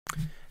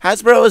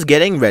Hasbro is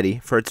getting ready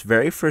for its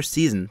very first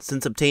season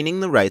since obtaining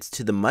the rights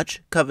to the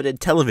much-coveted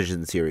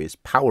television series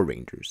Power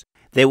Rangers.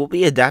 They will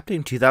be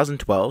adapting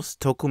 2012's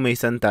Tokume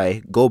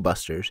Sentai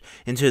Go-Busters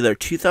into their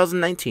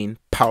 2019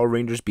 Power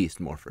Rangers Beast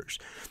Morphers.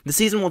 The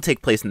season will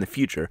take place in the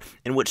future,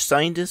 in which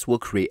scientists will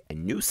create a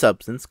new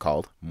substance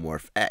called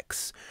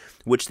Morph-X,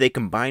 which they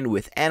combine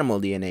with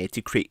animal DNA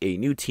to create a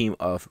new team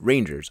of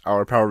Rangers,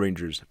 our Power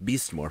Rangers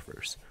Beast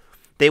Morphers.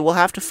 They will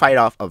have to fight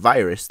off a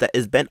virus that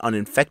is bent on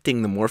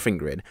infecting the morphing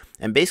grid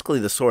and basically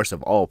the source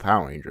of all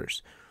Power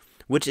Rangers,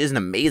 which is an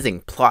amazing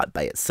plot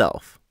by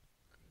itself.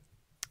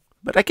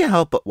 But I can't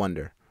help but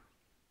wonder,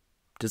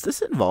 does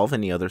this involve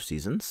any other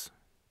seasons?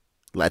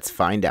 Let's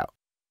find out.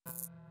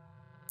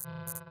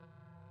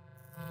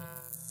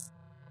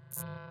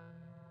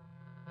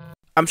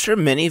 I'm sure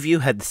many of you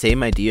had the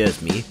same idea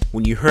as me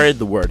when you heard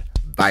the word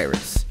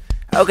virus.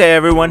 Okay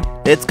everyone,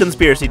 it's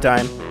conspiracy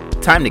time.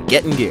 Time to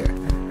get in gear.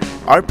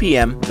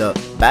 RPM, the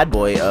bad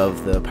boy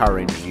of the Power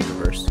Rangers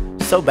universe,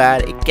 so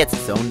bad it gets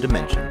its own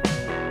dimension.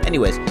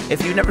 Anyways,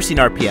 if you've never seen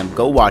RPM,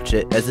 go watch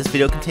it, as this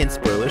video contains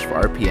spoilers for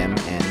RPM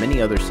and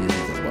many other seasons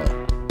as well.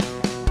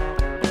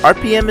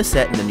 RPM is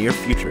set in the near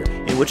future,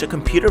 in which a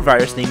computer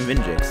virus named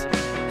Vinjix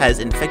has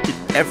infected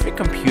every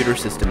computer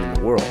system in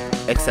the world,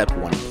 except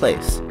one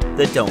place,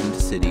 the domed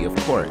city of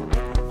Corinth,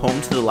 home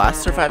to the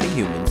last surviving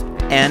humans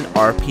and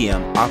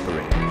RPM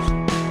operators.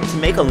 To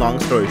make a long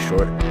story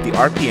short, the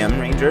RPM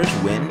Rangers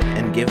win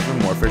and give the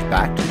Morphers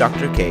back to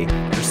Dr. K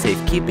for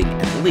safekeeping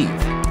and leave.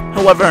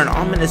 However, an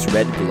ominous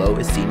red glow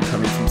is seen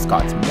coming from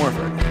Scott's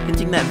Morpher,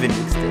 hinting that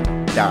Vinjix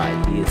didn't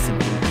die, he is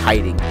simply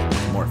hiding in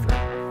his Morpher.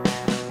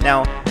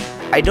 Now,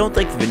 I don't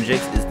think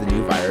Vinjix is the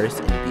new virus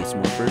in Beast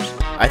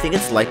Morphers. I think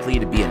it's likely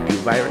to be a new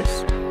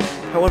virus.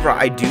 However,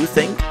 I do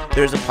think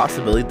there's a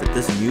possibility that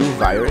this new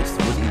virus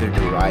was either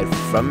derived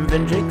from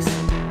Vinjix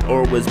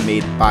or was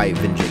made by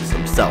Vinjix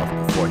himself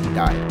before he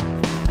died.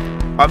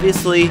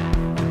 Obviously,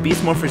 the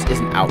Beast Morphers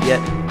isn't out yet,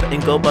 but in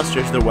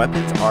Go-Busters their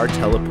weapons are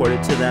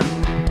teleported to them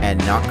and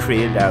not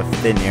created out of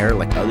thin air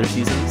like other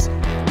seasons,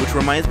 which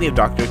reminds me of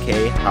Dr.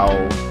 K, how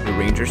the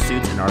Ranger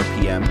suits in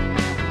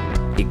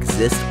RPM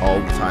exist all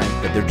the time,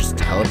 but they're just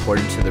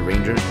teleported to the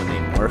Rangers when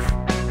they morph.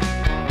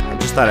 I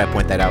just thought I'd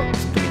point that out,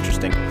 something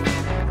interesting.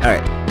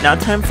 Alright, now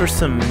time for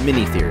some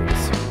mini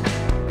theories.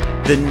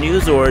 The new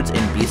Zords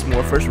in Beast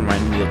Morphers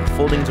remind me of the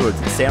folding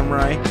Zords in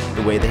Samurai,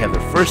 the way they have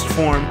their first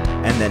form,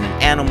 and then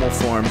an animal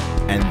form,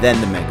 and then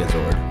the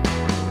Megazord.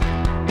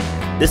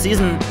 This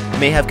season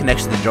may have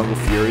connection to Jungle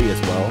Fury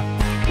as well,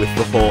 with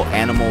the whole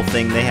animal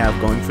thing they have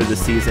going for this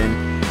season,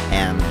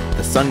 and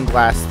the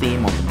sunglass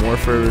theme on the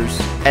Morphers,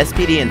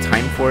 SPD and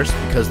Time Force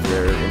because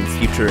they're in the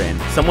future and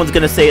someone's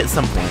gonna say it at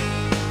some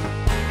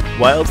point.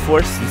 Wild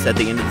Force, since at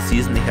the end of the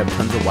season they have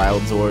tons of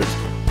Wild Zords,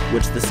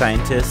 which the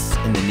scientists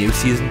in the new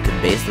season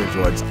can base their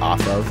Zords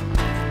off of.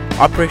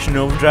 Operation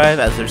Overdrive,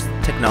 as their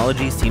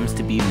technology seems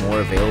to be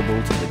more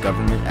available to the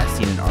government as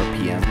seen in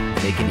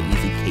RPM, making an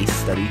easy case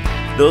study.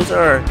 Those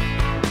are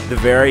the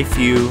very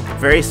few,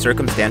 very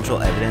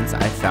circumstantial evidence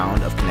I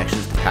found of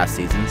connections to past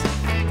seasons.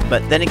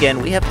 But then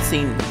again, we haven't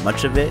seen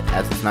much of it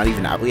as it's not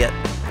even out yet.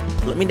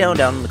 Let me know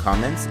down in the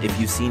comments if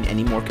you've seen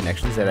any more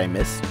connections that I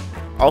missed.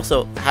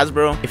 Also,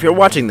 Hasbro, if you're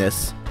watching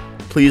this,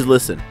 please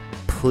listen.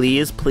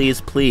 Please,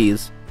 please,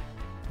 please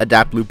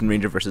adapt Lupin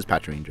Ranger vs.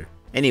 Patch Ranger.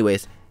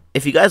 Anyways,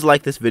 if you guys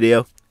like this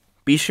video,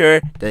 be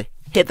sure to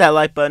hit that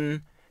like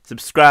button,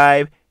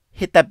 subscribe,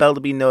 hit that bell to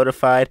be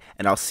notified,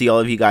 and I'll see all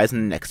of you guys in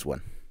the next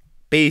one.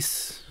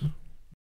 Peace.